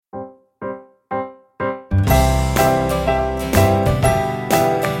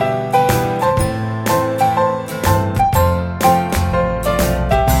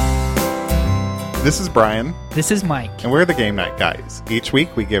This is Brian. This is Mike. And we're the Game Night Guys. Each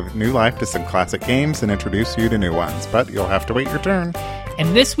week we give new life to some classic games and introduce you to new ones, but you'll have to wait your turn.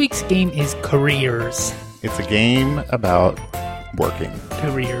 And this week's game is Careers. It's a game about working.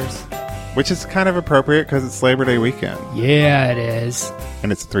 Careers. Which is kind of appropriate because it's Labor Day weekend. Yeah, it is.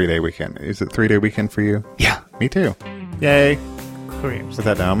 And it's a 3-day weekend. Is it 3-day weekend for you? Yeah. Me too. Yay. Careers. Was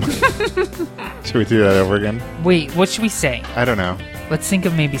that dumb? Should we do that over again? Wait, what should we say? I don't know. Let's think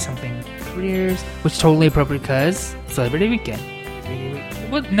of maybe something. Careers, which is totally appropriate because it's Labor Day weekend.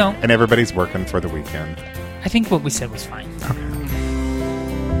 Well, no. And everybody's working for the weekend. I think what we said was fine. Okay.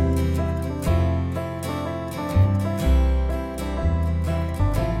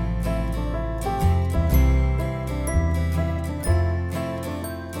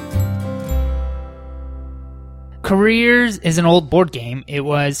 Careers is an old board game. It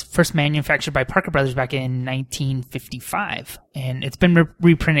was first manufactured by Parker Brothers back in 1955. And it's been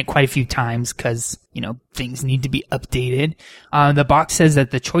reprinted quite a few times because, things need to be updated. The box says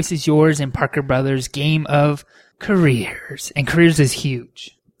that the choice is yours in Parker Brothers' game of Careers. And Careers is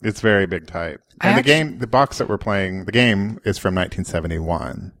huge. It's very big type. And the box that we're playing, the game is from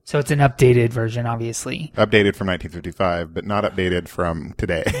 1971. So it's an updated version, obviously. Updated from 1955, but not updated from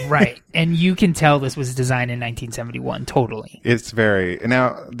today. Right. And you can tell this was designed in 1971, totally. It's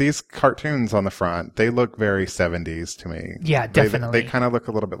now, these cartoons on the front, they look very 70s to me. Yeah, definitely. They kind of look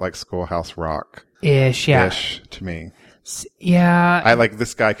a little bit like Schoolhouse Rock. Ish, yeah. Ish to me. Yeah.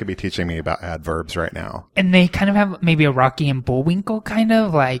 This guy could be teaching me about adverbs right now. And they kind of have maybe a Rocky and Bullwinkle kind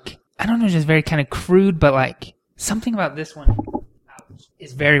of like, I don't know, just very kind of crude, but like something about this one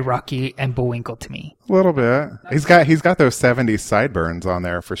is very Rocky and Bullwinkle to me. A little bit. He's got those 70s sideburns on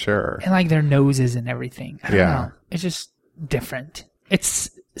there for sure. And like their noses and everything. I don't know. It's just different.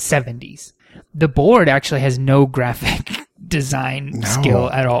 It's 70s. The board actually has no graphic design skill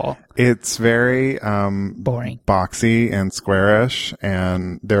at all. It's very boring, boxy and squarish,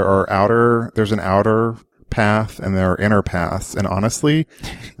 and there's an outer path and there are inner paths, and honestly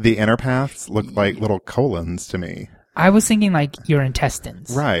the inner paths look like little colons to me. I was thinking like your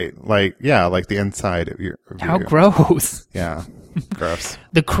intestines. Right. Like the inside of your How gross. Yeah. Gross.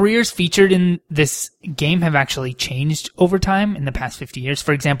 The careers featured in this game have actually changed over time in the past 50 years.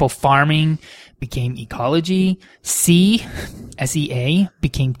 For example, farming became ecology. SEA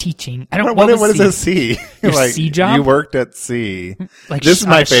became teaching. What is a C? Your C job? You worked at sea. Like this is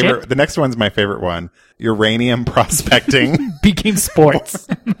my favorite. Ship? The next one's my favorite one. Uranium prospecting became sports.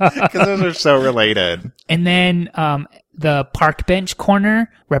 Because those are so related. And then the park bench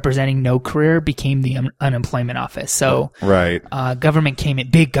corner, representing no career, became the unemployment office. So right. Big government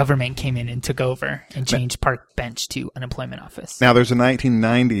came in and took over and changed park bench to unemployment office. Now there's a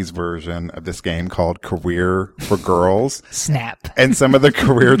 1990s version of this game called Career for Girls. Snap. And some of the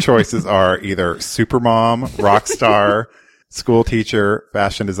career choices are either supermom, rock star, school teacher,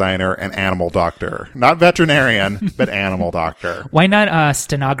 fashion designer, and animal doctor. Not veterinarian, but animal doctor. Why not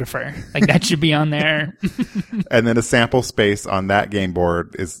stenographer? Like that should be on there. And then a sample space on that game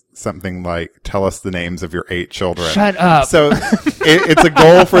board is something like, tell us the names of your 8 children. Shut up. So it's a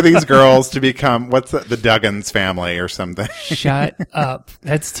goal for these girls to become, the Duggins family or something. Shut up.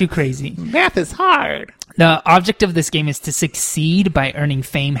 That's too crazy. Math is hard. The object of this game is to succeed by earning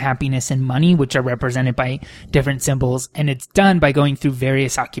fame, happiness, and money, which are represented by different symbols. And it's done by going through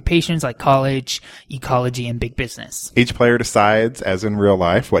various occupations like college, ecology, and big business. Each player decides, as in real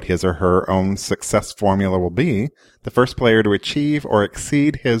life, what his or her own success formula will be. The first player to achieve or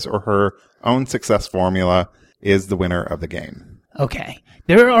exceed his or her own success formula is the winner of the game. Okay.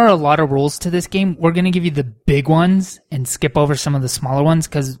 There are a lot of rules to this game. We're going to give you the big ones and skip over some of the smaller ones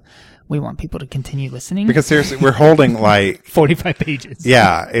because we want people to continue listening. Because seriously, we're holding like 45 pages.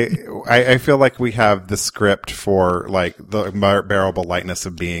 Yeah. I feel like we have the script for like the bearable lightness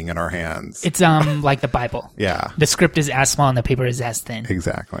of being in our hands. It's like the Bible. Yeah. The script is as small and the paper is as thin.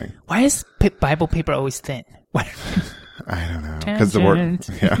 Exactly. Why is Bible paper always thin? What? I don't know. Because the word,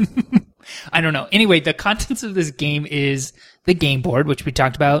 yeah. I don't know. Anyway, the contents of this game is the game board, which we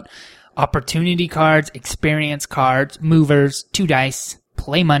talked about, opportunity cards, experience cards, movers, 2 dice,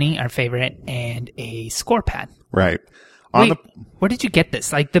 play money, our favorite, and a score pad. Right. Where did you get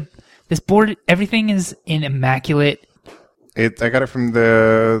this? Like this board, everything is in immaculate. I got it from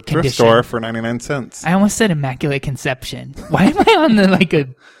the thrift store for 99 cents. I almost said immaculate conception. Why am I on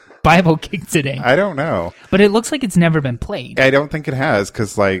a Bible kick today? I don't know. But it looks like it's never been played. I don't think it has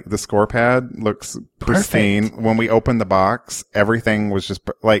because the score pad looks pristine. Perfect. When we opened the box, everything was just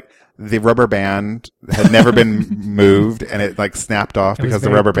the rubber band had never been moved and it snapped off because the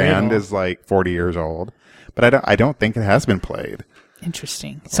rubber band is 40 years old. But I don't think it has been played.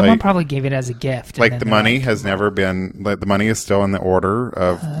 Interesting. Someone probably gave it as a gift. Like the money has never been. Like the money is still in the order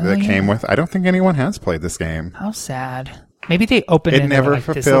of that came with. I don't think anyone has played this game. How sad. Maybe they opened it. It never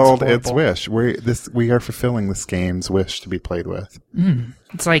fulfilled its wish. We are fulfilling this game's wish to be played with.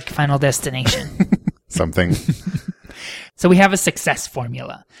 It's like Final Destination. Something. So we have a success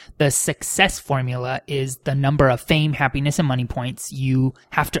formula. The success formula is the number of fame, happiness, and money points you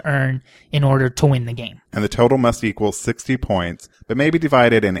have to earn in order to win the game. And the total must equal 60 points, but may be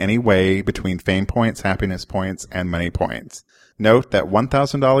divided in any way between fame points, happiness points, and money points. Note that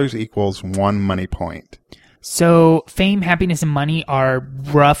 $1,000 equals 1 money point. So fame, happiness, and money are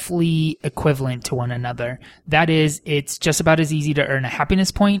roughly equivalent to one another. That is, it's just about as easy to earn a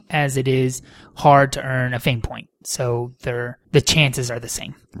happiness point as it is hard to earn a fame point. So the chances are the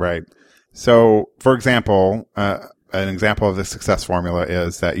same. Right. So, for example, an example of the success formula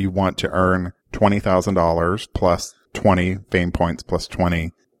is that you want to earn $20,000 plus 20 fame points plus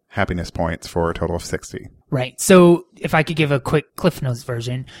 20 happiness points for a total of 60. Right. So if I could give a quick Cliff Notes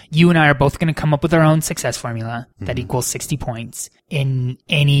version, you and I are both going to come up with our own success formula that equals 60 points in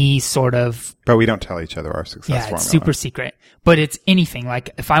any sort of... But we don't tell each other our success formula. Yeah, it's super secret. But it's anything.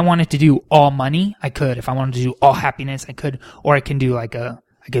 Like if I wanted to do all money, I could. If I wanted to do all happiness, I could. Or I can do I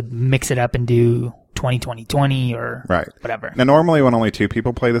could mix it up and do 20-20-20 or whatever. Now, normally when only 2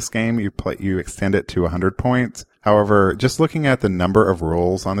 people play this game, you extend it to 100 points. However, just looking at the number of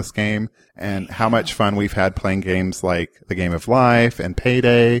rules on this game and how much fun we've had playing games like The Game of Life and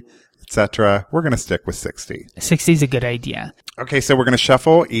Payday, etc., we're going to stick with 60. 60 is a good idea. Okay, so we're going to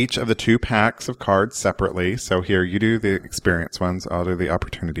shuffle each of the 2 packs of cards separately. So here, you do the experience ones, I'll do the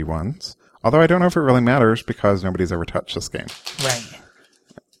opportunity ones. Although I don't know if it really matters because nobody's ever touched this game. Right.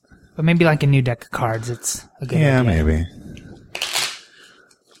 But maybe like a new deck of cards, it's a good idea. Yeah, maybe.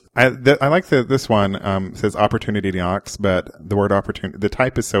 I like this one, says opportunity knocks, but the word opportunity, the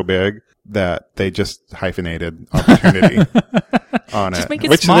type is so big that they just hyphenated opportunity on just it. Make it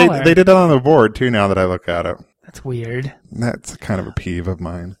Which smaller. they did it on the board too now that I look at it. That's weird. That's kind of a peeve of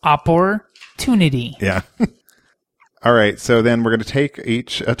mine. Opportunity. Yeah. All right, so then we're going to take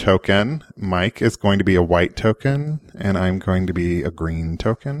each a token. Mike is going to be a white token, and I'm going to be a green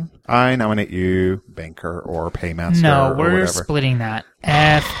token. I nominate you banker or paymaster. No, or we're whatever. splitting that.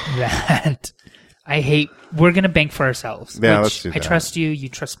 F that. We're going to bank for ourselves. Yeah, let's do that. I trust you, you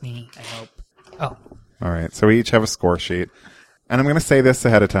trust me, I hope. Oh. All right, so we each have a score sheet. And I'm going to say this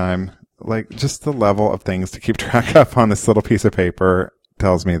ahead of time, like just the level of things to keep track of on this little piece of paper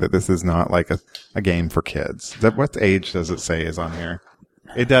tells me that this is not like a game for kids. What age does it say is on here?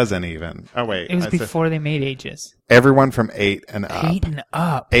 It doesn't even. Oh, wait. It was before they made ages. Everyone from 8 and up. 8 and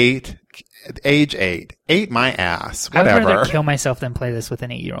up. 8. Age 8. 8 my ass. Whatever. I would rather kill myself than play this with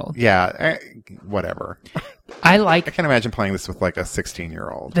an 8-year-old. Yeah. Whatever. I can't imagine playing this with like a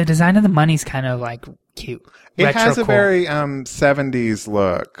 16-year-old. The design of the money's kind of like cute. It has a very 70s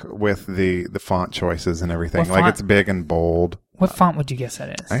look with the font choices and everything. Like it's big and bold. What font would you guess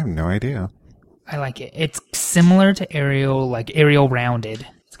that is? I have no idea. I like it. It's similar to Arial, like Arial rounded.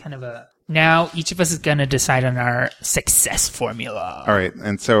 It's kind of a... Now, each of us is going to decide on our success formula. All right.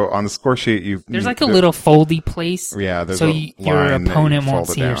 And so on the score sheet, there's like a little foldy place. Yeah. There's so your opponent won't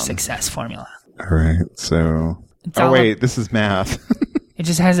see your success formula. All right. So... wait. This is math. It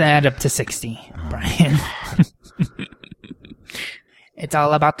just has to add up to 60, Brian. It's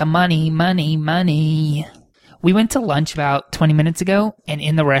all about the money, money, money. We went to lunch about 20 minutes ago, and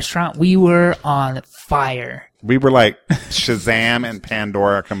in the restaurant, we were on fire. We were like Shazam and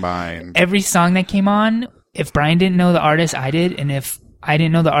Pandora combined. Every song that came on, if Brian didn't know the artist, I did, and if I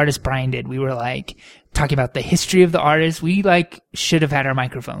didn't know the artist, Brian did. We were like talking about the history of the artist. We like should have had our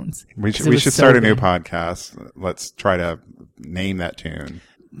microphones. We should start a new podcast. Let's try to name that tune.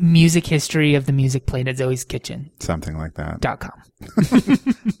 Music history of the music played at Zoe's Kitchen. Something like that. .com.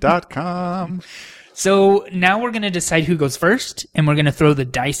 .com. So now we're going to decide who goes first, and we're going to throw the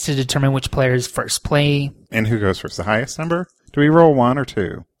dice to determine which players first play. And who goes first? The highest number? Do we roll 1 or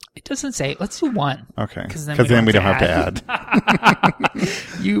 2? It doesn't say. Let's do 1. Okay. Because then we don't have to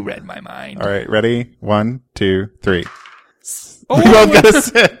add. You read my mind. All right. Ready? 1, 2, 3. Oh, we both got a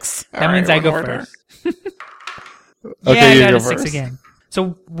 6. That means I go first. Okay, yeah, I got you a go 6 first. again.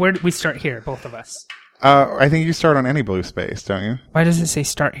 So where do we start here, both of us? I think you start on any blue space, don't you? Why does it say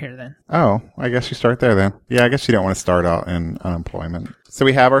start here then? Oh, I guess you start there then. Yeah, I guess you don't want to start out in unemployment. So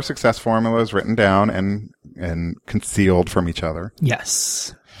we have our success formulas written down and concealed from each other.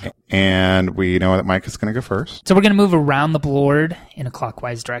 Yes. And we know that Mike is going to go first. So we're going to move around the board in a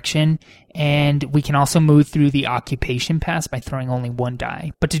clockwise direction, and we can also move through the occupation pass by throwing only one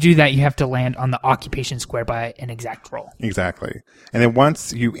die. But to do that, you have to land on the occupation square by an exact roll. Exactly. And then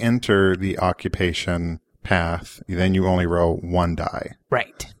once you enter the occupation path, then you only roll one die.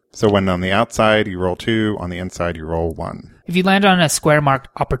 Right. So when on the outside, you roll 2. On the inside, you roll 1. If you land on a square marked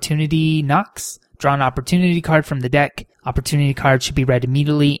Opportunity Knocks, draw an opportunity card from the deck. Opportunity cards should be read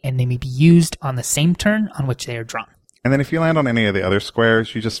immediately, and they may be used on the same turn on which they are drawn. And then if you land on any of the other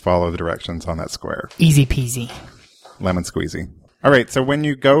squares, you just follow the directions on that square. Easy peasy. Lemon squeezy. All right, so when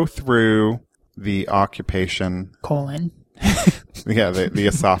you go through the occupation... Colon. Yeah, the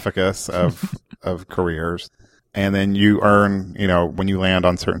esophagus of careers. And then you earn, when you land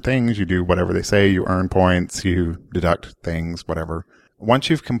on certain things, you do whatever they say, you earn points, you deduct things, whatever. Once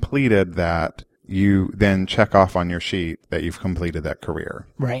you've completed that, you then check off on your sheet that you've completed that career.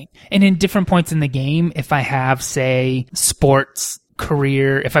 Right. And in different points in the game, if I have, say, sports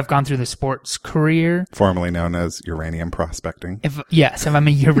career, if I've gone through the sports career, formerly known as uranium prospecting. If I'm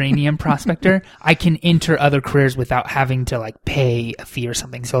a uranium prospector, I can enter other careers without having to pay a fee or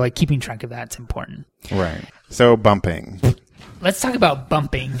something. So keeping track of that's important. Right. So bumping. Let's talk about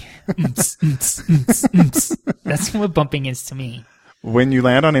bumping. That's what bumping is to me. When you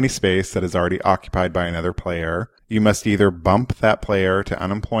land on any space that is already occupied by another player, you must either bump that player to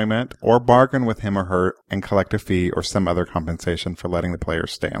unemployment or bargain with him or her and collect a fee or some other compensation for letting the player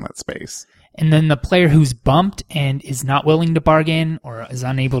stay on that space. And then the player who's bumped and is not willing to bargain or is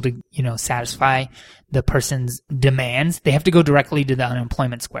unable to, satisfy the person's demands, they have to go directly to the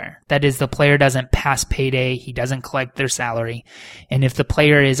unemployment square. That is, the player doesn't pass payday, he doesn't collect their salary. And if the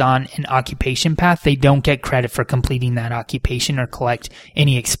player is on an occupation path, they don't get credit for completing that occupation or collect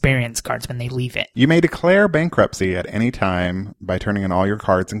any experience cards when they leave it. You may declare bankruptcy at any time by turning in all your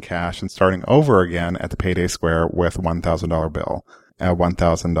cards in cash and starting over again at the payday square with a $1,000 bill, a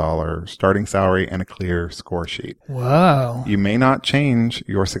 $1,000 starting salary, and a clear score sheet. Whoa. You may not change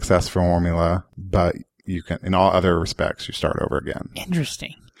your success formula, but you can, in all other respects, you start over again.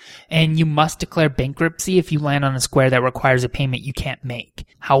 Interesting. And you must declare bankruptcy if you land on a square that requires a payment you can't make.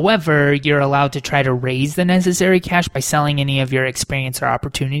 However, you're allowed to try to raise the necessary cash by selling any of your experience or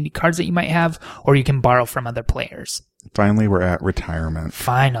opportunity cards that you might have, or you can borrow from other players. Finally, we're at retirement.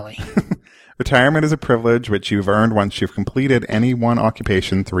 Finally. Retirement is a privilege which you've earned once you've completed any one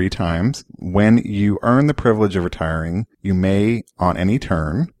occupation 3 times. When you earn the privilege of retiring, you may, on any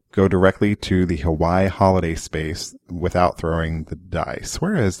turn, go directly to the Hawaii holiday space without throwing the dice.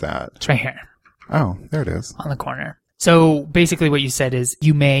 Where is that? It's right here. Oh, there it is. On the corner. So basically what you said is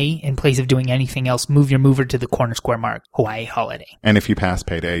you may, in place of doing anything else, move your mover to the corner square mark, Hawaii holiday. And if you pass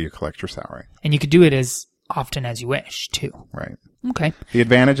payday, you collect your salary. And you could do it as often as you wish, too. Right. Okay. The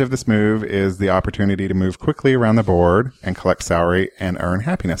advantage of this move is the opportunity to move quickly around the board and collect salary and earn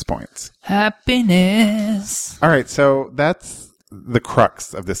happiness points. Happiness. All right, so that's the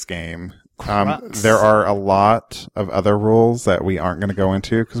crux of this game. Crux. There are a lot of other rules that we aren't going to go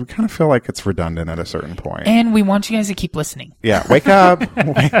into because we kind of feel like it's redundant at a certain point. And we want you guys to keep listening. Yeah, wake up.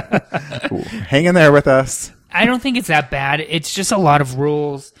 Hang in there with us. I don't think it's that bad. It's just a lot of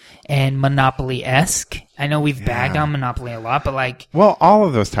rules and Monopoly-esque. I know we've bagged on Monopoly a lot, but Well, all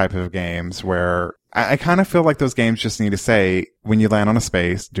of those type of games where I kind of feel like those games just need to say, when you land on a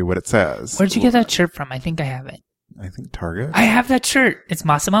space, do what it says. Where'd you get that shirt from? I think I have it. I think Target. I have that shirt. It's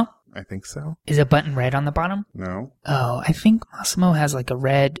Massimo? I think so. Is a button red on the bottom? No. Oh, I think Massimo has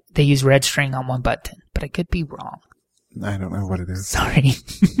they use red string on one button, but I could be wrong. I don't know what it is. Sorry.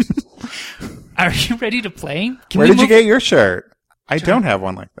 Are you ready to play? Where did you get your shirt? I don't have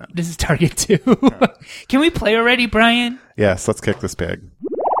one like that. This is Target 2. Can we play already, Brian? Yes, let's kick this pig.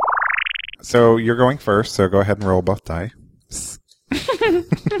 So you're going first, so go ahead and roll both die.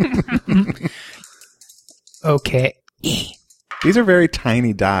 Okay. These are very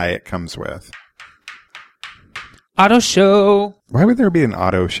tiny die it comes with. Auto show. Why would there be an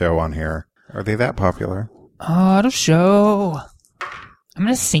auto show on here? Are they that popular? Auto show. I'm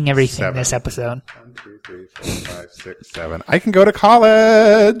going to sing everything 7. this episode. 1, 2, 3, 4, 5, 6, 7. I can go to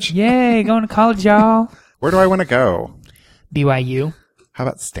college! Yay, going to college, y'all. Where do I want to go? BYU. How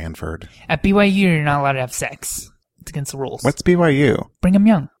about Stanford? At BYU, you're not allowed to have sex. It's against the rules. What's BYU? Brigham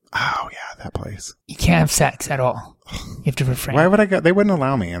Young. Oh, yeah, that place. You can't have sex at all. You have to refrain. Why would I go? They wouldn't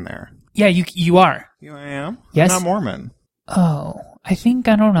allow me in there. Yeah, you are. You am? Yes. I'm not Mormon. Oh, I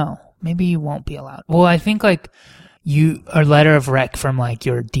don't know. Maybe you won't be allowed. Well, I think a letter of rec from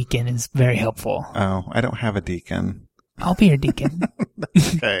your deacon is very helpful. Oh, I don't have a deacon. I'll be your deacon.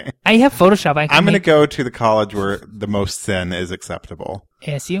 Okay. I have Photoshop. I'm going to go to the college where the most sin is acceptable.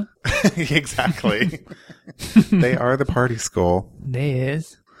 ASU? Exactly. They are the party school. They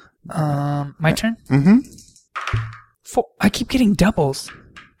is. My turn? Mm-hmm. I keep getting doubles.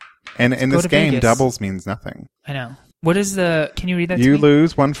 And in this game, Vegas. doubles means nothing. I know. What is can you read that to You me?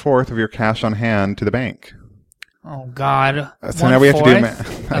 lose 1/4 of your cash on hand to the bank. Oh, God. So now we have to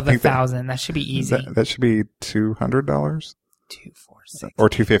do of 1,000. That should be easy. That should be $200 2, 4, 6. or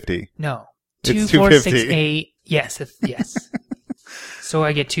 $250. No. It's 2, 4, 6, $250. 8. Yes. Yes. So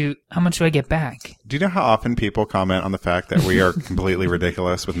I get how much do I get back? Do you know how often people comment on the fact that we are completely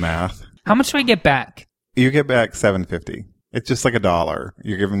ridiculous with math? How much do I get back? You get back $7.50. It's just like $1.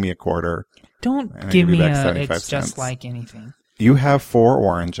 You're giving me a quarter. Don't And I give give you me back it's 75 just cents. like anything. You have 4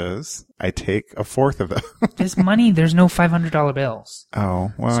 oranges. I take 1/4 of them. This money, there's no $500 bills.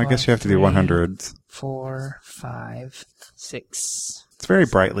 Oh, well, So I guess you have to do 3, 100s. 4, 5, 6. It's very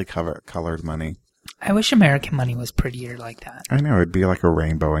brightly colored money. I wish American money was prettier like that. I know. It'd be like a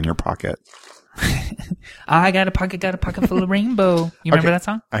rainbow in your pocket. I got a pocket full of rainbow. You remember that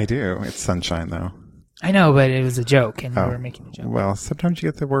song? I do. It's sunshine, though. I know, but it was a joke, and we were making a joke. Well, sometimes you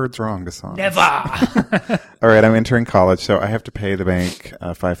get the words wrong to songs. Never! All right, I'm entering college, so I have to pay the bank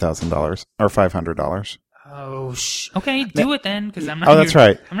 $5,000 or $500. Oh, okay, do it then, because I'm not. Oh, that's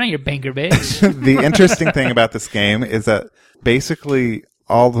right. I'm not your banker, bitch. The interesting thing about this game is that basically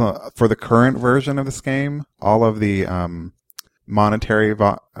for the current version of this game, all of the monetary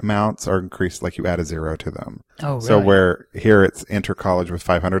amounts are increased, like you add a 0 to them. Oh, really? So where here it's enter college with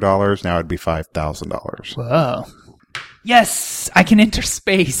 $500, now it'd be $5,000. Whoa. Yes, I can enter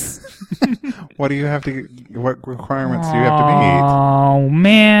space. What requirements do you have to meet? Oh,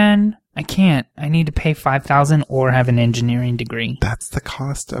 man. I can't. I need to pay $5,000 or have an engineering degree. That's the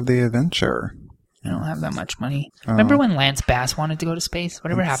cost of the adventure. I don't have that much money. Remember when Lance Bass wanted to go to space?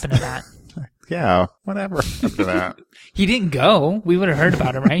 Whatever happened to that? Yeah, whatever after that. He didn't go. We would have heard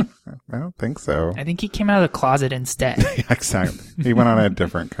about it, right? I don't think so. I think he came out of the closet instead. Yeah, exactly. He went on a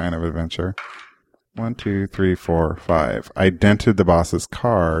different kind of adventure. 1, 2, 3, 4, 5. I dented the boss's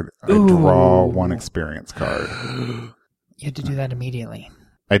card. I draw 1 experience card. You have to do that immediately.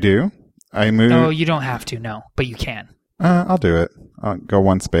 I do? I move. No, you don't have to, no. But you can. I'll do it. I'll go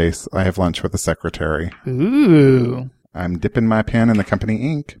 1 space. I have lunch with the secretary. Ooh. I'm dipping my pen in the company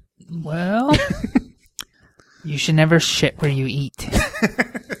ink. Well, you should never shit where you eat.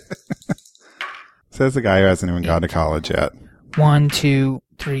 Says the guy who hasn't even gone to college yet. 1, 2,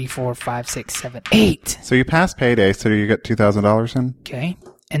 3, 4, 5, 6, 7, 8. So you passed payday, so you get $2,000 in? Okay.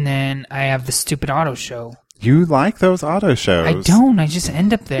 And then I have the stupid auto show. You like those auto shows. I don't. I just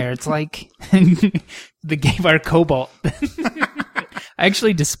end up there. It's like the Gay Bar Cobalt. I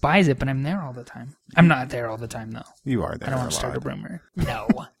actually despise it, but I'm there all the time. I'm not there all the time, though. You are there. I don't want to start a rumor. No.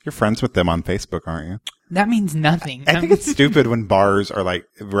 You're friends with them on Facebook, aren't you? That means nothing. I think it's stupid when bars are like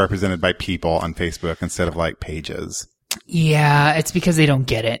represented by people on Facebook instead of like pages. Yeah, it's because they don't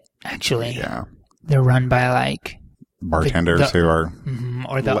get it, actually. Yeah. They're run by like bartenders who are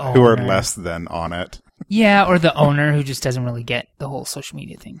or the owner. who are less than on it. Yeah, or the owner who just doesn't really get the whole social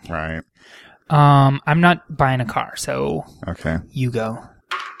media thing. Right. I'm not buying a car, so okay. You go.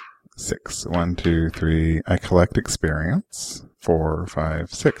 6. 1, 2, 3. I collect experience. 4,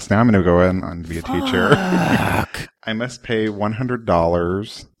 5, 6. Now I'm going to go in and be a teacher. I must pay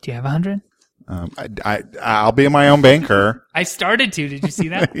 $100. Do you have 100? I'll be my own banker. I started to. Did you see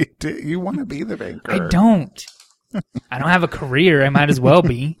that? You want to be the banker. I don't. I don't have a career. I might as well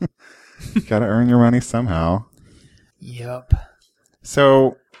be. Got to earn your money somehow. Yep.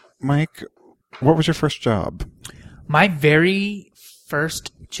 So, Mike, what was your first job? My very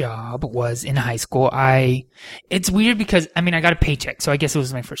first job was in high school. It's weird because, I got a paycheck, so I guess it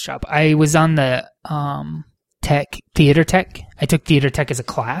was my first job. I was on the theater tech. I took theater tech as a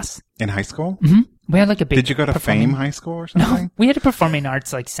class. In high school? Mm-hmm. We had like a big. Did you go to Fame High School or something? No, we had a performing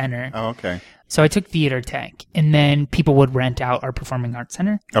arts like center. Oh, okay. So I took theater tech, and then people would rent out our performing arts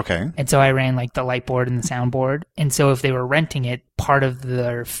center. Okay. And so I ran like the light board and the sound board. And so if they were renting it, part of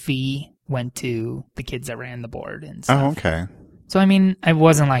their fee went to the kids that ran the board and stuff. Oh, okay. So I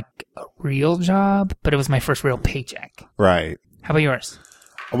wasn't like a real job, but it was my first real paycheck. Right. How about yours?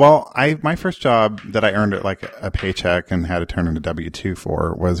 Well, my first job that I earned like a paycheck and had to turn into W-2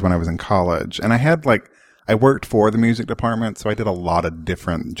 for was when I was in college. And I worked for the music department, so I did a lot of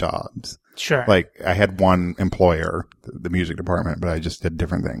different jobs. Sure. Like I had one employer, the music department, but I just did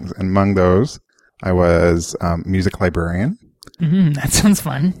different things. And among those, I was music librarian. That sounds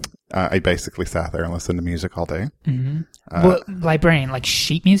fun. I basically sat there and listened to music all day. Well, librarian, like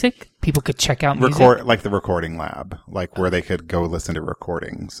sheet music? People could check out music? Like the recording lab, like where they could go listen to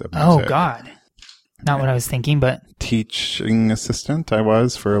recordings of Oh, music. God. Not what I was thinking, but... Teaching assistant I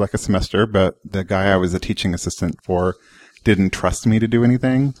was for like a semester, but the guy I was a teaching assistant for didn't trust me to do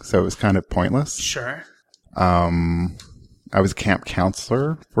anything, so it was kind of pointless. Sure. I was a camp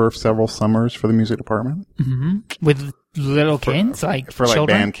counselor for several summers for the music department. With little kids, for children? like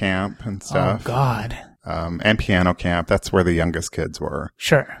band camp and stuff. Oh, God. And piano camp. That's where the youngest kids were.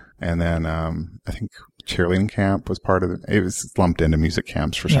 Sure. And then I think cheerleading camp was part of it. It was lumped into music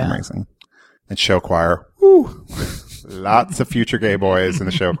camps for some reason. And show choir. Woo! Lots of future gay boys in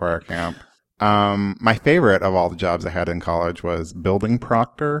the show choir camp. My favorite of all the jobs I had in college was building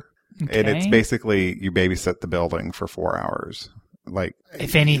proctor. Okay. And it's basically you babysit the building for 4 hours. Like,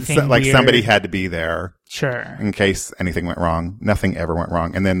 if anything like weird, somebody had to be there. Sure. In case anything went wrong. Nothing ever went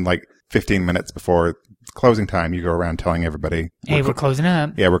wrong. And then like 15 minutes before closing time, you go around telling everybody, hey, we're closing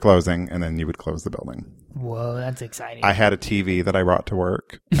up. Yeah, we're closing. And then you would close the building. Whoa, that's exciting. I had a TV that I brought to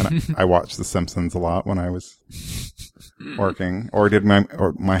work, and I watched The Simpsons a lot when I was working, or did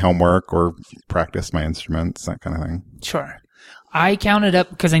my homework, or practiced my instruments, that kind of thing. Sure. I counted up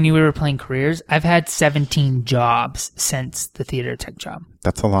because I knew we were playing careers. I've had 17 jobs since the theater tech job.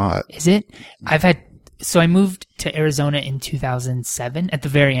 That's a lot. Is it? So I moved to Arizona in 2007, at the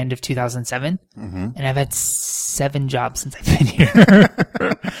very end of 2007, and I've had 7 jobs since I've been here.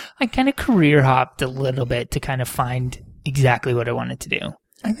 I kind of career hopped a little bit to kind of find exactly what I wanted to do.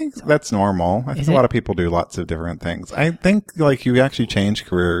 I think that's normal. I think a lot of people do lots of different things. I think like you actually change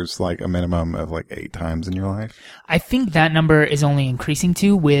careers like a minimum of like 8 times in your life. I think that number is only increasing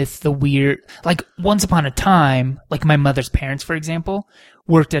too with the weird, like once upon a time, like my mother's parents, for example,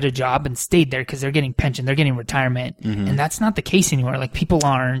 worked at a job and stayed there because they're getting pension, they're getting retirement. And that's not the case anymore. Like people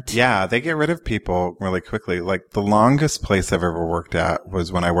aren't. Yeah, they get rid of people really quickly. Like the longest place I've ever worked at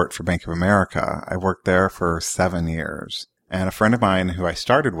was when I worked for Bank of America. I worked there for 7 years. And a friend of mine who I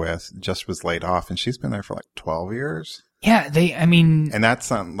started with just was laid off, and she's been there for like 12 years. Yeah, and that's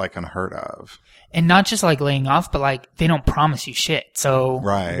like unheard of. And not just like laying off, but like they don't promise you shit. So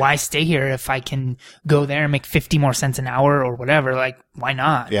why stay here if I can go there and make 50 more cents an hour or whatever? Like, why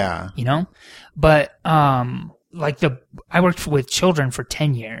not? Yeah. You know? But, I worked with children for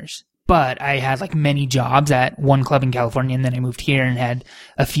 10 years. But I had like many jobs at one club in California, and then I moved here and had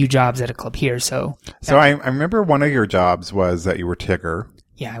a few jobs at a club here. So I remember one of your jobs was that you were Tigger.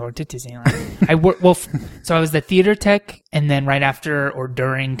 Yeah, I worked at Disneyland. So I was the theater tech, and then right after or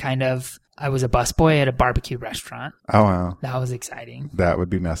during kind of, I was a busboy at a barbecue restaurant. Oh, wow. That was exciting. That would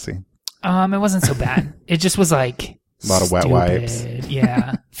be messy. It wasn't so bad. It just was like a lot of wet wipes.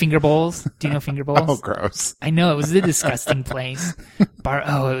 Yeah. Finger bowls. Do you know finger bowls? Oh, gross. I know. It was a disgusting place. It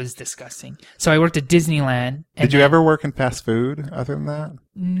was disgusting. So I worked at Disneyland. Did you ever work in fast food other than that?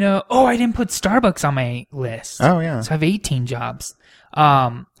 No. Oh, I didn't put Starbucks on my list. Oh, yeah. So I have 18 jobs.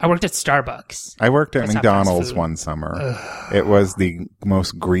 I worked at Starbucks. I worked at McDonald's one summer. Ugh. It was the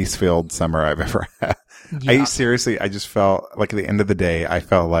most grease-filled summer I've ever had. Yeah. I just felt like at the end of the day, I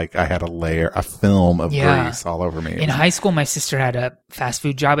felt like I had a film of grease all over me. In high school, my sister had a fast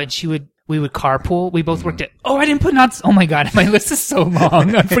food job, and we would carpool. We both worked at, I didn't put Knott's. Oh my God, my list is so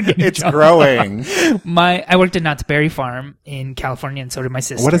long. I'm forgetting. It's growing. I worked at Knott's Berry Farm in California, and so did my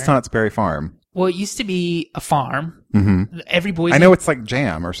sister. What is Knott's Berry Farm? Well, it used to be a farm. I know it's like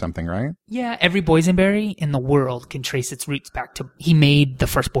jam or something, right? Yeah, every boysenberry in the world can trace its roots back to, he made the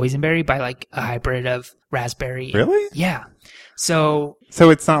first boysenberry by like a hybrid of raspberry. Really? Yeah. So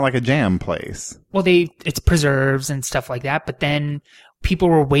it's not like a jam place. Well, it's preserves and stuff like that, but then people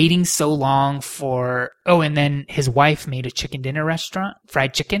were waiting so long and then his wife made a chicken dinner restaurant,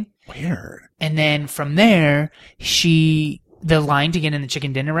 fried chicken. Weird. And then from there, the line to get in the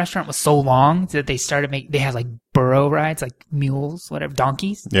chicken dinner restaurant was so long that they had like burro rides, like mules, whatever,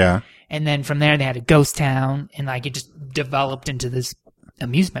 donkeys. Yeah. And then from there they had a ghost town, and like it just developed into this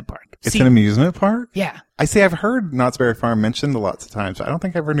amusement park. It's an amusement park? Yeah. I've heard Knott's Berry Farm mentioned lots of times, but I don't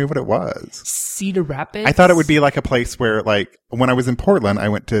think I ever knew what it was. Cedar Rapids? I thought it would be like a place where, like, when I was in Portland, I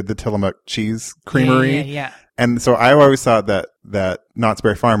went to the Tillamook Cheese Creamery. Yeah. And so I always thought that Knott's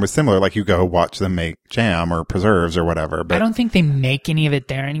Berry Farm was similar, like you go watch them make jam or preserves or whatever. But I don't think they make any of it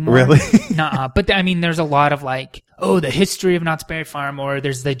there anymore. Really? Nuh-uh. But I mean, there's a lot of like, the history of Knott's Berry Farm, or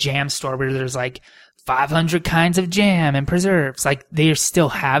there's the jam store where there's like 500 kinds of jam and preserves. Like they still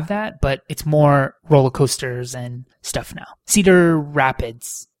have that, but it's more roller coasters and stuff now. Cedar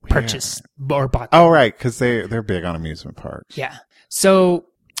Rapids purchased or bought them. Oh, right. Because they're big on amusement parks. Yeah. So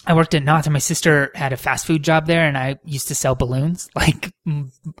I worked at Knott's, and my sister had a fast food job there, and I used to sell balloons. Like,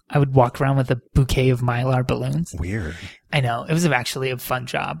 I would walk around with a bouquet of Mylar balloons. Weird. I know. It was actually a fun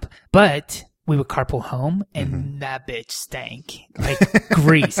job. But we would carpool home, and that bitch stank. Like,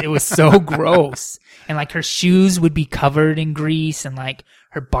 grease. It was so gross. And, like, her shoes would be covered in grease, and, like,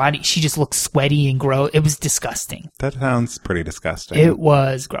 her body, she just looked sweaty and gross. It was disgusting. That sounds pretty disgusting. It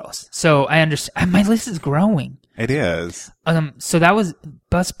was gross. So I understand. My list is growing. It is. So that was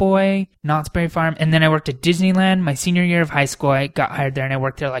busboy, Knott's Berry Farm, and then I worked at Disneyland my senior year of high school. I got hired there, and I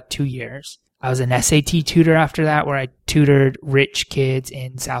worked there like 2 years. I was an SAT tutor after that, where I tutored rich kids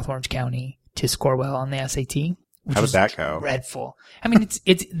in South Orange County to score well on the SAT. How did that go? Dreadful. I mean,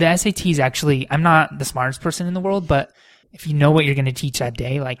 it's the SAT is actually. I'm not the smartest person in the world, but if you know what you're going to teach that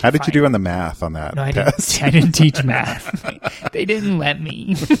day, like how did you do on the math on that? No, I test? I didn't teach math. They didn't let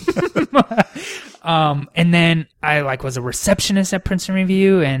me. And then I was a receptionist at Princeton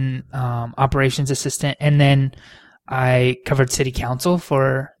Review and operations assistant, and then I covered city council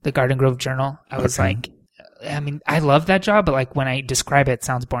for the Garden Grove Journal. I was I love that job, but like when I describe it, it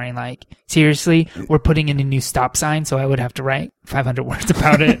sounds boring. Like, seriously, we're putting in a new stop sign, so I would have to write 500 words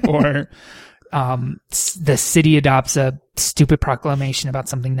about it, or the city adopts a stupid proclamation about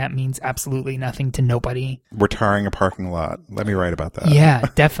something that means absolutely nothing to nobody. We're tarring a parking lot. Let me write about that. Yeah,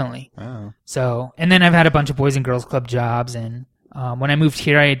 definitely. Oh. So, and then I've had a bunch of Boys and Girls Club jobs, and when I moved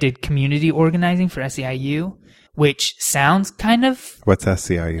here, I did community organizing for SEIU, which sounds kind of... What's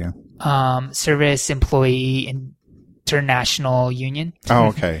SEIU? Service Employee International Union. Oh,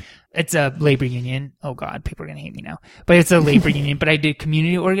 okay. It's a labor union. Oh God, people are going to hate me now. But it's a labor union. But I did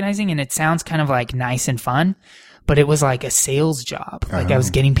community organizing, and it sounds kind of like nice and fun, but it was like a sales job. Like I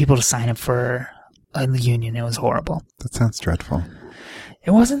was getting people to sign up for a union. It was horrible. That sounds dreadful.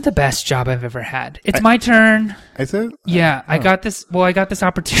 It wasn't the best job I've ever had. It's my turn. Is it? Yeah, I got this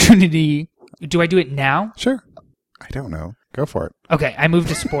opportunity. Do I do it now? Sure. I don't know. Go for it. Okay, I moved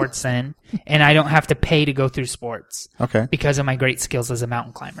to sports then, and I don't have to pay to go through sports. Okay. Because of my great skills as a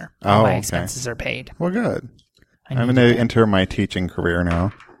mountain climber. Oh, All my okay. expenses are paid. Well, good. I'm going to enter my teaching career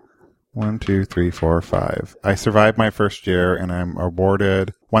now. 1, 2, 3, 4, 5. I survived my first year, and I'm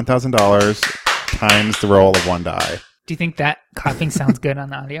awarded $1,000 times the roll of one die. Do you think that clapping sounds good on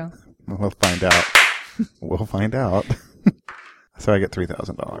the audio? We'll find out. We'll find out. So I get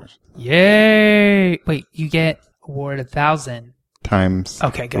 $3,000 Yay! Wait, you get award 1,000 times.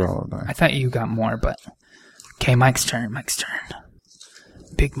 Okay, good. Roll of die. I thought you got more, but okay. Mike's turn.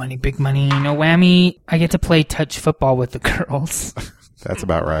 Big money, no whammy. I get to play touch football with the girls. That's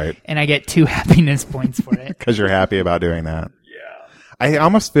about right. And I get 2 happiness points for it. Because you're happy about doing that. Yeah. I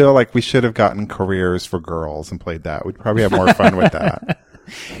almost feel like we should have gotten careers for girls and played that. We'd probably have more fun with that.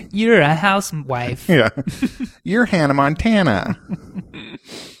 You're a housewife. Yeah. You're Hannah Montana.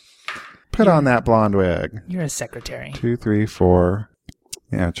 Put on that blonde wig. You're a secretary. 2, 3, 4.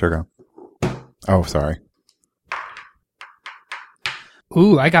 Yeah, sure go. Oh, sorry.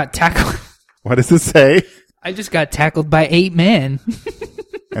 Ooh, I got tackled. What does it say? I just got tackled by 8 men.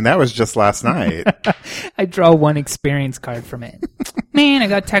 And that was just last night. I draw 1 experience card from it. Man, I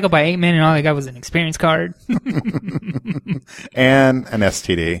got tackled by 8 men, and all I got was an experience card. And an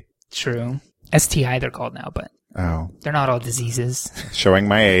STD. True. STI they're called now, but they're not all diseases. Showing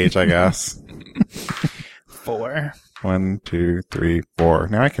my age, I guess. 4. 1, 2, 3, 4.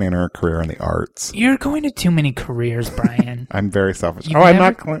 Now I can enter a career in the arts. You're going to too many careers, Brian. I'm very selfish. You've I'm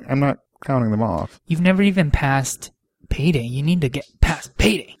not counting them off. You've never even passed payday. You need to get past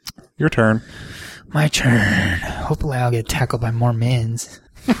payday. Your turn. My turn. Hopefully I'll get tackled by more men's.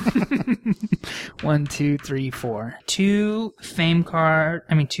 1, 2, 3, 4. 2 fame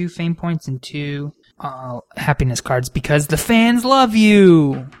points and 2 happiness cards because the fans love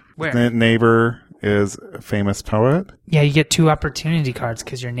you. Where? The neighbor is a famous poet. Yeah, you get 2 opportunity cards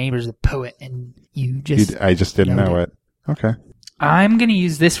because your neighbor's a poet and I just didn't know it. Okay. I'm going to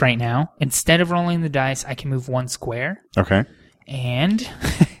use this right now. Instead of rolling the dice, I can move 1 square. Okay. And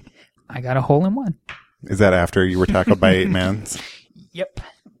I got a hole in 1. Is that after you were tackled by 8 men? Yep.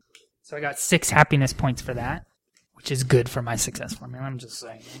 So I got 6 happiness points for that, which is good for my success formula. I'm just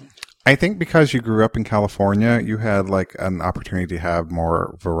saying. I think because you grew up in California, you had like an opportunity to have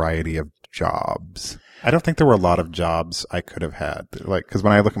more variety of jobs. I don't think there were a lot of jobs I could have had. Like, because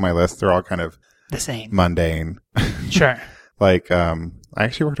when I look at my list, they're all kind of the same, mundane. Sure. Like, I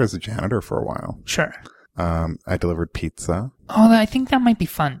actually worked as a janitor for a while. Sure. I delivered pizza. Oh, I think that might be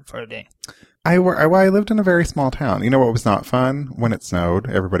fun for a day. I lived in a very small town. You know what was not fun? When it snowed,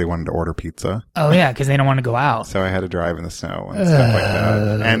 everybody wanted to order pizza. Oh, yeah, because they don't want to go out. So I had to drive in the snow and stuff like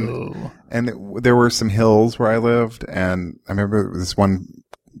that. And there were some hills where I lived, and I remember this one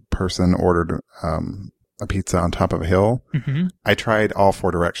person ordered a pizza on top of a hill. Mm-hmm. I tried all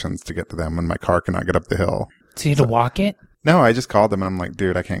 4 directions to get to them, and my car could not get up the hill. So you had to walk it? No, I just called them, and I'm like,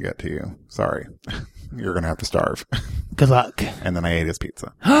 dude, I can't get to you. Sorry. You're going to have to starve. Good luck. And then I ate his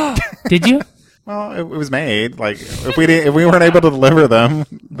pizza. Did you? Well, it was made. Like, if we weren't able to deliver them,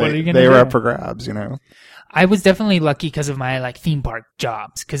 they were up for grabs, you know? I was definitely lucky because of my like theme park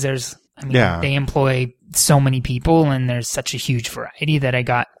jobs, because they employ so many people, and there's such a huge variety that I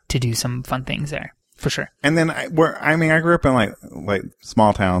got to do some fun things there. For sure. And then I grew up in like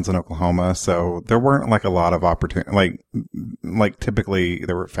small towns in Oklahoma, so there weren't like a lot of opportunity. Like typically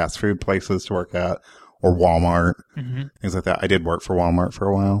there were fast food places to work at, or Walmart, things like that. I did work for Walmart for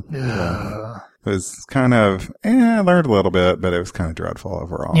a while. It was kind of, I learned a little bit, but it was kind of dreadful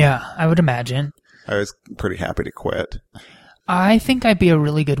overall. Yeah, I would imagine. I was pretty happy to quit. I think I'd be a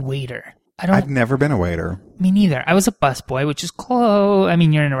really good waiter. I've never been a waiter. Me neither. I was a busboy, which is close. I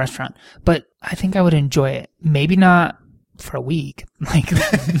mean, you're in a restaurant, but I think I would enjoy it. Maybe not for a week, but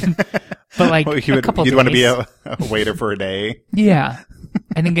like a couple days. You'd want to be a waiter for a day? Yeah.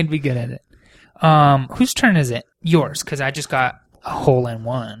 I think I'd be good at it. Whose turn is it? Yours, because I just got a hole in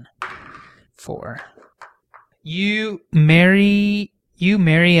one. 4. You marry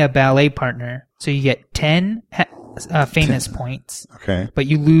a ballet partner, so you get 10 famous points. Okay. But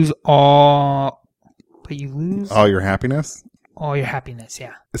you lose all your happiness? All your happiness,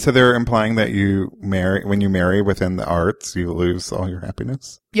 yeah. So they're implying that when you marry within the arts, you lose all your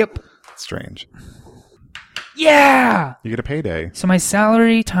happiness? Yep. Strange. Yeah! You get a payday. So my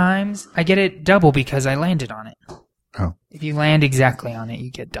salary times, I get it double because I landed on it. Oh. If you land exactly on it,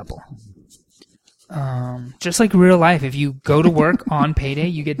 you get double. Just like real life, if you go to work on payday,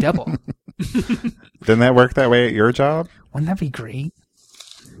 you get double. Didn't that work that way at your job? Wouldn't that be great?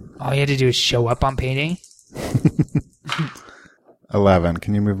 All you had to do is show up on payday. 11.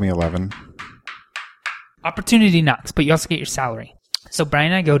 Can you move me 11? Opportunity knocks, but you also get your salary. So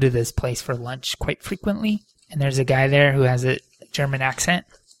Brian and I go to this place for lunch quite frequently, and there's a guy there who has a German accent.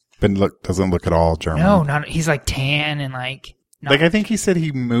 But doesn't look at all German. No, he's like tan and like... I think he said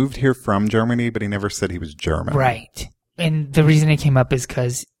he moved here from Germany, but he never said he was German. Right. And the reason it came up is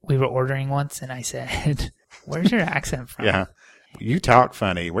because we were ordering once, and I said, where's your accent from? Yeah. You talk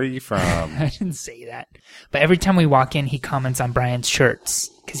funny. Where are you from? I didn't say that. But every time we walk in, he comments on Brian's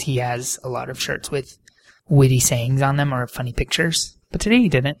shirts, because he has a lot of shirts with witty sayings on them or funny pictures. But today he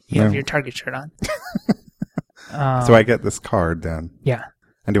didn't. You have your Target shirt on. So I get this card then? Yeah.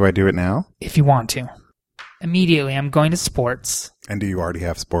 And do I do it now? If you want to. Immediately, I'm going to sports. And do you already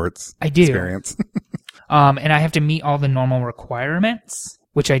have sports experience? And I have to meet all the normal requirements,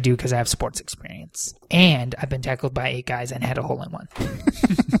 which I do because I have sports experience. And I've been tackled by 8 guys and had a hole in one.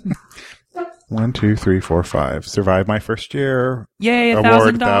 1, 2, 3, 4, 5. Survived my first year. Yay,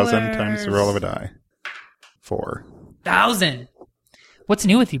 Award $1,000 1,000 times the roll of a die. 4. 1,000. What's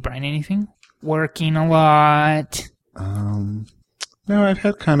new with you, Brian? Anything? Working a lot. No, I've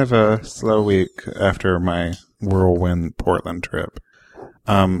had kind of a slow week after my whirlwind Portland trip.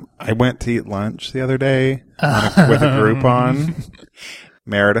 I went to eat lunch the other day with a Groupon.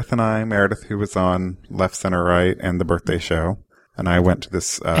 Meredith, who was on Left, Center, Right and the birthday show. And I went to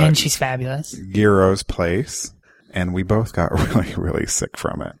this... and she's fabulous. Gyro's place. And we both got really, really sick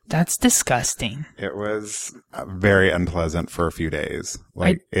from it. That's disgusting. It was very unpleasant for a few days.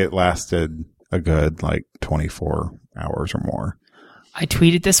 It lasted a good, 24 hours or more. I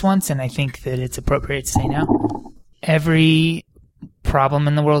tweeted this once, and I think that it's appropriate to say now. Every problem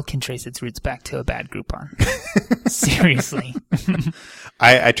in the world can trace its roots back to a bad Groupon. Seriously.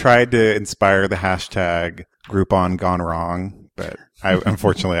 I tried to inspire the hashtag Groupon gone wrong, but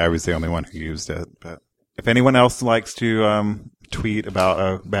unfortunately I was the only one who used it. But if anyone else likes to tweet about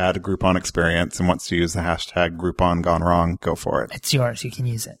a bad Groupon experience and wants to use the hashtag Groupon gone wrong, go for it. It's yours. You can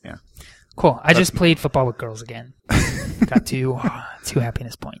use it. Yeah. Cool. I just played football with girls again. Got 2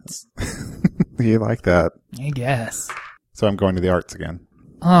 happiness points. You like that? I guess. So I'm going to the arts again.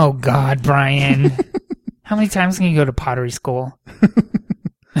 Oh, God, Brian. How many times can you go to pottery school?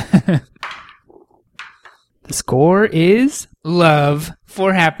 The score is love,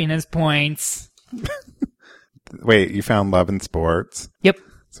 4 happiness points. Wait, you found love in sports? Yep.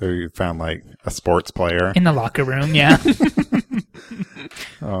 So you found a sports player? In the locker room, yeah.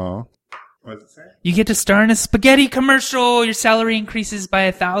 Oh. What does it say? You get to star in a spaghetti commercial. Your salary increases by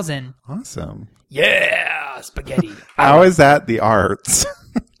 1,000. Awesome. Yeah, spaghetti. How is that the arts?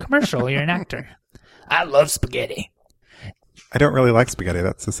 Commercial, you're an actor. I love spaghetti. I don't really like spaghetti.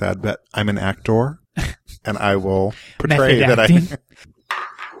 That's a sad bet. I'm an actor, and I will portray that acting.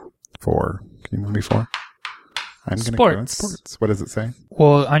 4. Can you move me 4? I'm going to go in sports. What does it say?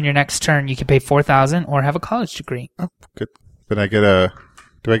 Well, on your next turn, you can pay $4,000 or have a college degree. Oh, good. But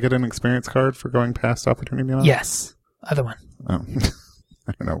do I get an experience card for going past opportunity line? Yes. Other one. Oh.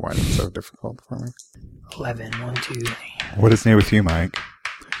 I don't know why it's so difficult for me. 11. 1, 2, 3. What is new with you, Mike?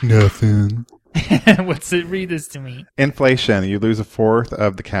 Nothing. What's it? Read this to me. Inflation. You lose a fourth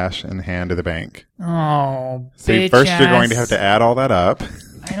of the cash in hand to the bank. Oh, See, first you're going to have to add all that up.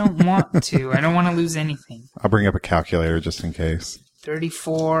 I don't want to. I don't want to lose anything. I'll bring up a calculator just in case.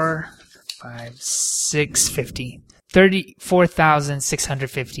 34, 5, 650.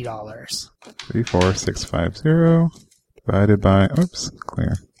 $34,650. 34650 divided by,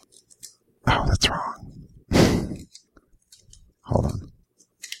 clear. Oh, that's wrong. Hold on.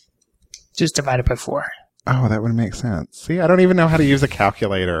 Just divided by 4. Oh, that would make sense. See, I don't even know how to use a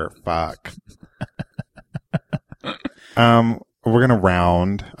calculator. Fuck. We're going to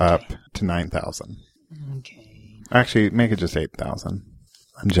round up to 9,000. Okay. Actually, make it just 8,000.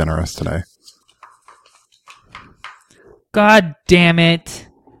 I'm generous today. God damn it.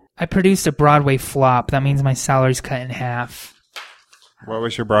 I produced a Broadway flop. That means my salary's cut in half. What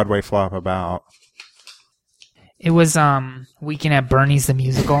was your Broadway flop about? It was Weekend at Bernie's the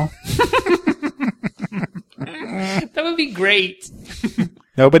musical. That would be great.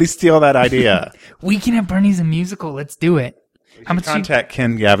 Nobody steal that idea. Weekend at Bernie's the musical. Let's do it. How much? Contact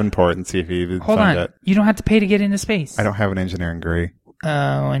Ken Davenport and see if he even Hold fund on. it. You don't have to pay to get into space. I don't have an engineering degree.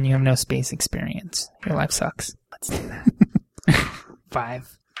 Oh, and you have no space experience. Your life sucks. Let's do that.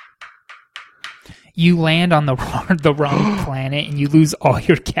 5. You land on the wrong planet and you lose all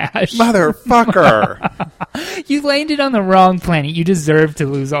your cash. Motherfucker! You landed on the wrong planet. You deserve to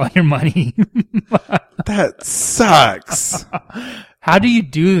lose all your money. That sucks. How do you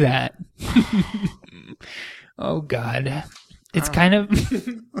do that? Oh, God. It's kind of...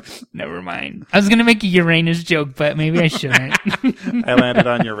 Never mind. I was going to make a Uranus joke, but maybe I shouldn't. I landed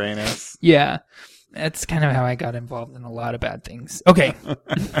on Uranus. Yeah. That's kind of how I got involved in a lot of bad things. Okay.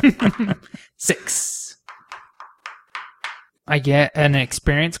 6. I get an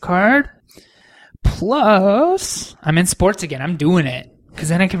experience card. Plus, I'm in sports again. I'm doing it. Because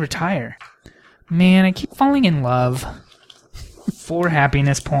then I can retire. Man, I keep falling in love. 4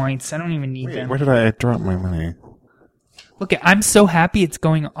 happiness points. I don't even need them. Where did I drop my money? Look, I'm so happy it's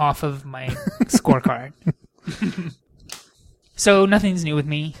going off of my scorecard. So nothing's new with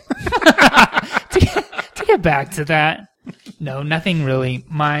me. to get back to that, no, nothing really.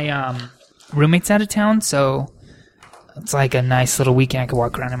 My roommate's out of town, so it's like a nice little weekend. I could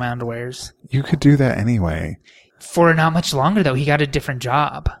walk around in my underwears. You could do that anyway. For not much longer, though. He got a different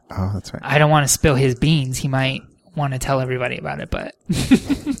job. Oh, that's right. I don't want to spill his beans. He might want to tell everybody about it, but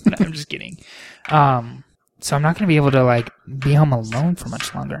no, I'm just kidding. So I'm not going to be able to be home alone for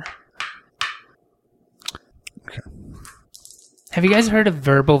much longer. Okay. Have you guys heard of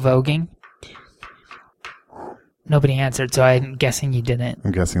verbal voguing? Nobody answered, so I'm guessing you didn't.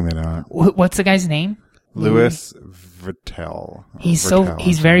 I'm guessing they don't. What's the guy's name? Louis Vertel.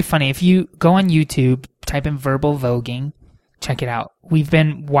 He's very funny. If you go on YouTube, type in verbal voguing, check it out. We've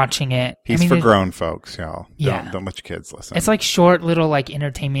been watching it. He's for grown folks, y'all. Yeah. Don't let your kids listen. It's like short little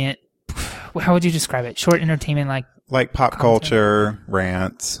entertainment. How would you describe it? Short entertainment like pop culture,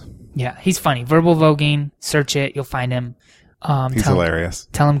 rants. Yeah, he's funny. Verbal voguing. Search it. You'll find him. He's hilarious.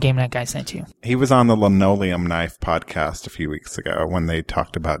 Tell him Game Night Guy sent you. He was on the Linoleum Knife podcast a few weeks ago when they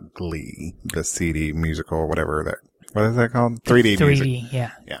talked about Glee, the CD musical, whatever that. What is that called? 3D music. 3D,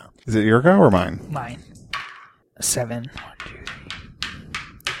 yeah. Yeah. Is it your go or mine? Mine. 7. 1, 2,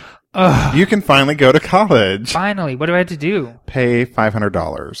 3. You can finally go to college. Finally. What do I have to do? Pay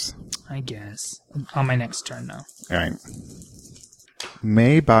 $500. I guess. On my next turn, though. All right.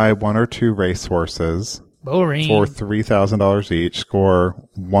 May buy 1 or 2 racehorses. Boring. For $3,000 each. Score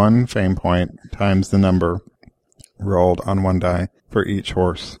 1 fame point times the number rolled on 1 die for each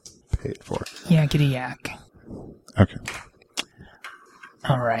horse paid for. Yeah, get a yak. Okay.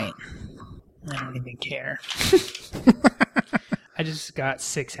 All right. I don't even care. I just got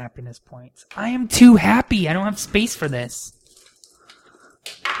 6 happiness points. I am too happy. I don't have space for this.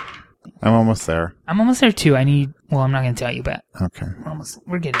 I'm almost there. I'm almost there too. I'm not going to tell you, but okay.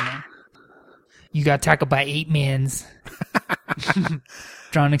 We're getting there. You got tackled by 8 mins.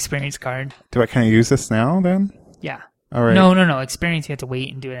 Draw an experience card. Do I kind of use this now then? Yeah. All right. No. Experience, you have to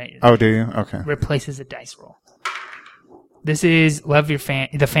wait and do it. Oh, do you? Okay. Replaces a dice roll. This is love your fan.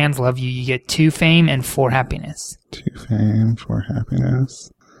 The fans love you. You get 2 fame and 4 happiness. 2 fame, 4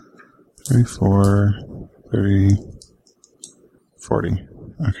 happiness. 34, 30, 40.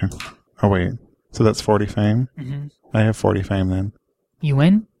 Okay. Oh, wait. So that's 40 fame? Mm-hmm. I have 40 fame then. You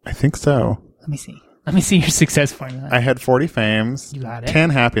win? I think so. Let me see. Let me see your success formula. I had 40 fames, You got it.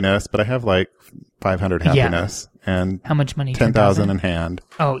 10 happiness, but I have like 500 happiness and How much money? 10,000 in hand.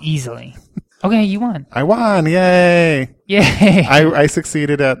 Oh, easily. Okay, you won. I won! Yay! Yay! I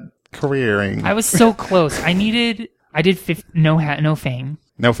succeeded at careering. I was so close. I did no fame.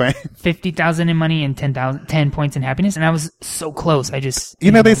 No fame. 50,000 in money and 10 points in happiness, and I was so close. I just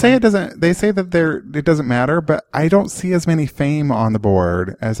They say it doesn't. They say that it doesn't matter, but I don't see as many fame on the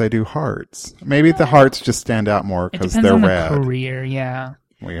board as I do hearts. Maybe the hearts just stand out more because they're on red. The career, yeah.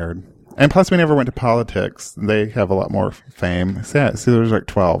 Weird. And plus, we never went to politics. They have a lot more fame. So there's like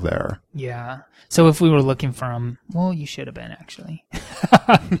 12 there. Yeah. So if we were looking for them, well, you should have been actually.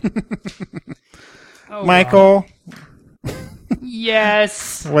 Michael.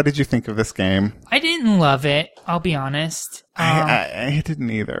 Yes. What did you think of this game? I didn't love it. I'll be honest. I didn't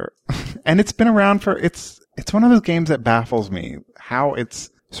either. And it's been around for it's one of those games that baffles me how it's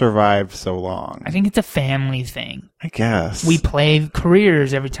survived so long. I think it's a family thing. I guess We play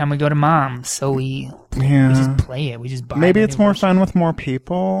careers every time we go to mom's, so we just play it. We just buy. Maybe it's more fun with more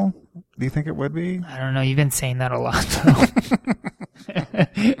people. Do you think it would be? I don't know. You've been saying that a lot.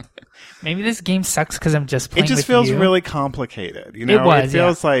 Maybe this game sucks because I'm just playing. It just feels really complicated. You know, it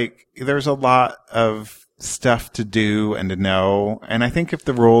feels like there's a lot of stuff to do and to know. And I think if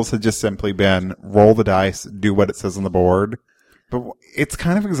the rules had just simply been roll the dice, do what it says on the board. But it's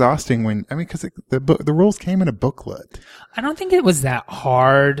kind of exhausting because the rules came in a booklet. I don't think it was that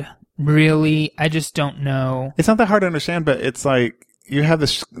hard, really. I just don't know. It's not that hard to understand, but it's like you have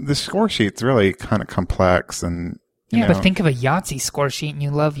the score sheet's really kind of complex and. But think of a Yahtzee score sheet and you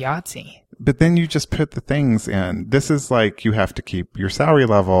love Yahtzee. But then you just put the things in. This is like you have to keep your salary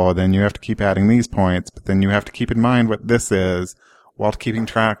level, then you have to keep adding these points, but then you have to keep in mind what this is while keeping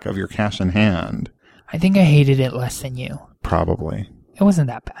track of your cash in hand. I think I hated it less than you. Probably. It wasn't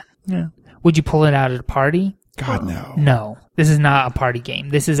that bad. Yeah. Would you pull it out at a party? God, no. No. This is not a party game.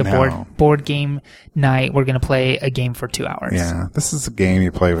 This is a board game night. We're going to play a game for 2 hours. Yeah. This is a game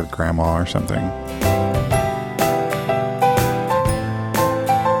you play with grandma or something.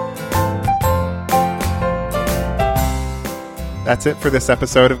 That's it for this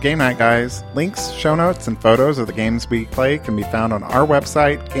episode of Game Night Guys. Links, show notes, and photos of the games we play can be found on our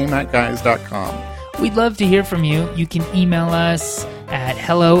website, GameNightGuys.com. We'd love to hear from you. You can email us at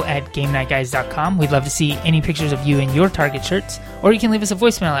hello@GameNightGuys.com. We'd love to see any pictures of you in your Target shirts. Or you can leave us a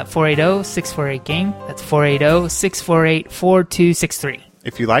voicemail at 480-648-GAME. That's 480-648-4263.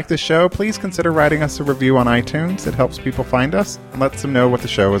 If you like the show, please consider writing us a review on iTunes. It helps people find us and lets them know what the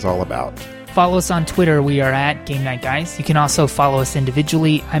show is all about. Follow us on Twitter. We are at Game Night Guys. You can also follow us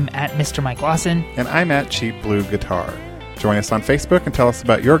individually. I'm at Mr. Mike Lawson. And I'm at Cheap Blue Guitar. Join us on Facebook and tell us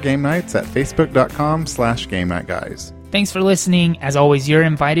about your game nights at facebook.com/GameNightGuys. Thanks for listening. As always, you're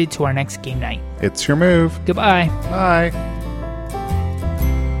invited to our next game night. It's your move. Goodbye. Bye.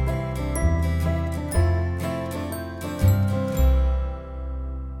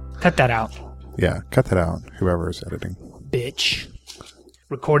 Cut that out. Yeah, cut that out, whoever is editing. Bitch.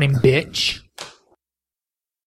 Recording bitch.